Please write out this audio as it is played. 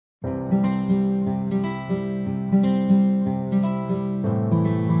Hello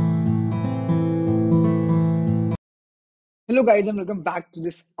guys and welcome back to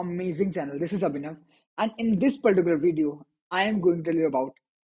this amazing channel. This is Abhinav, and in this particular video I am going to tell you about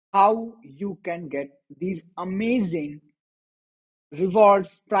how you can get these amazing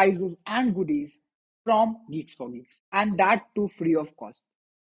rewards, prizes and goodies from Geeks for Geeks, and that too free of cost.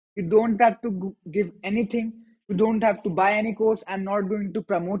 You don't have to give anything. You don't have to buy any course. I'm not going to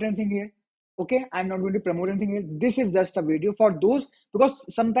promote anything here. Okay, I'm not going to promote anything here. This is just a video for those, because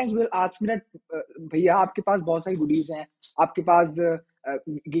sometimes will ask me that भैया आपके पास बहुत सारी goodies हैं, आपके पास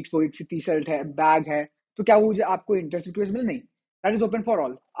geeks for geeks T shirt है, bag है, तो क्या वो आपको इंटरेस्ट मिल नहीं? That is open for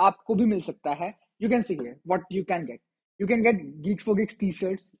all. आपको भी मिल सकता है. You can see here what you can get. You can get Geeks for Geeks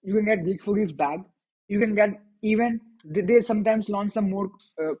t-shirts. You can get Geeks for Geeks bag. You can get even they sometimes launch some more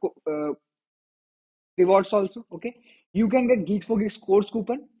rewards also. Okay, you can get Geeks for Geeks course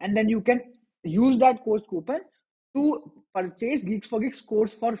coupon, and then you can use that course coupon to purchase Geeks for Geeks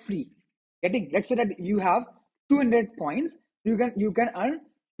course for free. Getting, let's say that you have 200 points, you can earn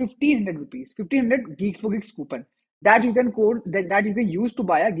 1500 rupees, 1500 Geeks for Geeks coupon that you can code that you can use to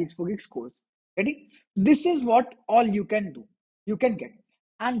buy a Geeks for Geeks course. Getting, this is what all you can do, you can get,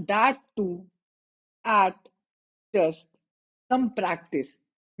 and that too at just some practice.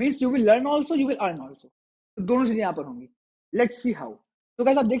 Means you will learn also, you will earn also. तो दोनों चीजें यहाँ पर होंगी. Let's see how. तो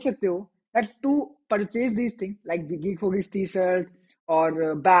guys आप देख सकते हो that to purchase these things like the Geek for Geeks t-shirt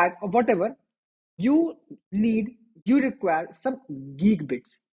or bag or whatever, you require some geek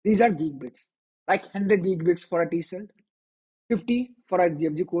bits. These are geek bits. Like 100 geek bits for a t-shirt, 50 for a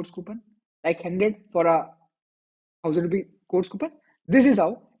GFG course coupon, like 100 for a 1000 rupee course coupon. This is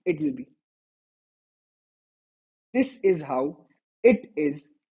how it will be. This is how it is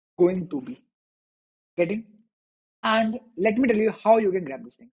going to be. Getting? And let me tell you how you can grab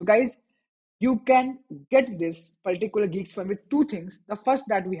this thing. So guys, you can get this particular Geeks Fund with two things. The first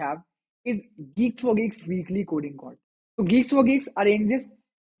that we have is Geeks for Geeks weekly coding contest. So Geeks for Geeks arranges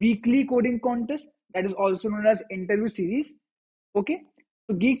weekly coding contest, that is also known as interview series. Okay,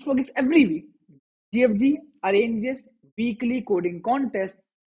 so Geeks for Geeks every week, GFG arranges weekly coding contest,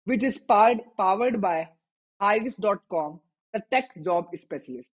 which is powered by Hivis.com, the tech job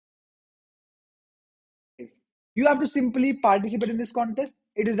specialist. You have to simply participate in this contest.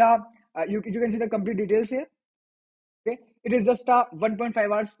 It is you can see the complete details here. Okay, it is just a 1.5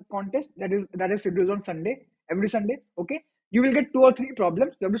 hours contest that is scheduled on Sunday, every Sunday. Okay, you will get 2 or 3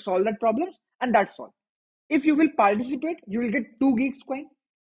 problems. You have to solve that problems, and that's all. If you will participate, you will get 2 geeks coin.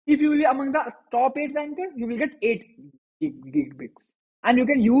 If you will be among the top 8 ranker, you will get 8 geek bits, and you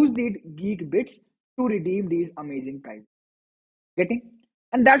can use these geek bits to redeem these amazing prizes. Getting,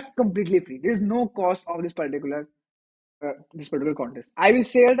 and that's completely free. There is no cost of this particular contest. I will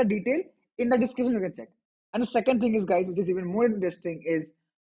share the detail in the description. You can check. And the second thing is, guys, which is even more interesting, is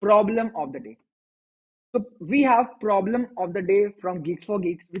problem of the day. So we have problem of the day from Geeks for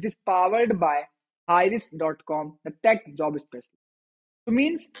Geeks, which is powered by Hiris.com, the tech job specialist. So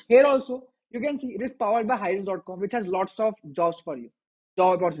means here also you can see it is powered by Hiris.com, which has lots of jobs for you,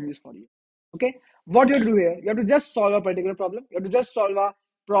 job opportunities for you. Okay, what you have to do here, you have to just solve a particular problem. You have to just solve a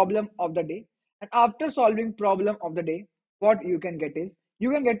problem of the day, and after solving problem of the day, what you can get is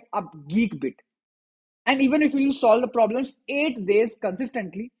you can get a geek bit. And even if you solve the problems 8 days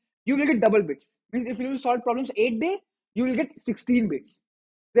consistently, you will get double bits. Means if you will solve problems 8 days, you will get 16 bits.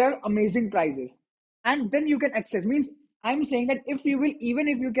 They are amazing prizes. And then you can access. Means I'm saying that if you will, even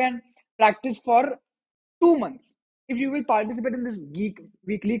if you can practice for 2 months, if you will participate in this geek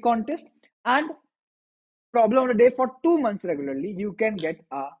weekly contest and problem of the day for 2 months regularly, you can get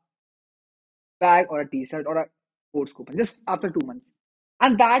a bag or a t-shirt or a course coupon just after 2 months.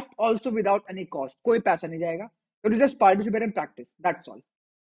 And that also without any cost. कोई पैसा नहीं जाएगा. You just participate and practice. That's all.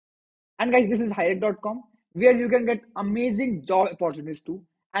 And guys, this is hired.com, where you can get amazing job opportunities too.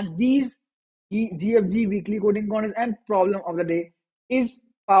 And these GFG weekly coding contest and problem of the day is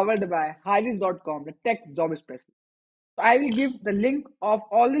powered by hiris.com, the tech job specialist. So I will give the link of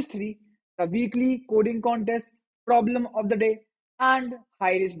all these three, the weekly coding contest, problem of the day, and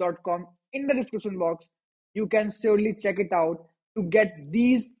hiris.com in the description box. You can surely check it out to get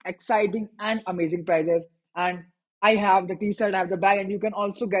these exciting and amazing prizes. And I have the t-shirt, I have the bag, and you can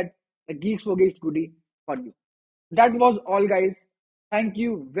also get the Geeks for Geeks goodie for you. That was all, guys. Thank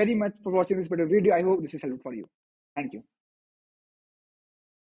you very much for watching this video. I hope this is helpful for you. Thank you.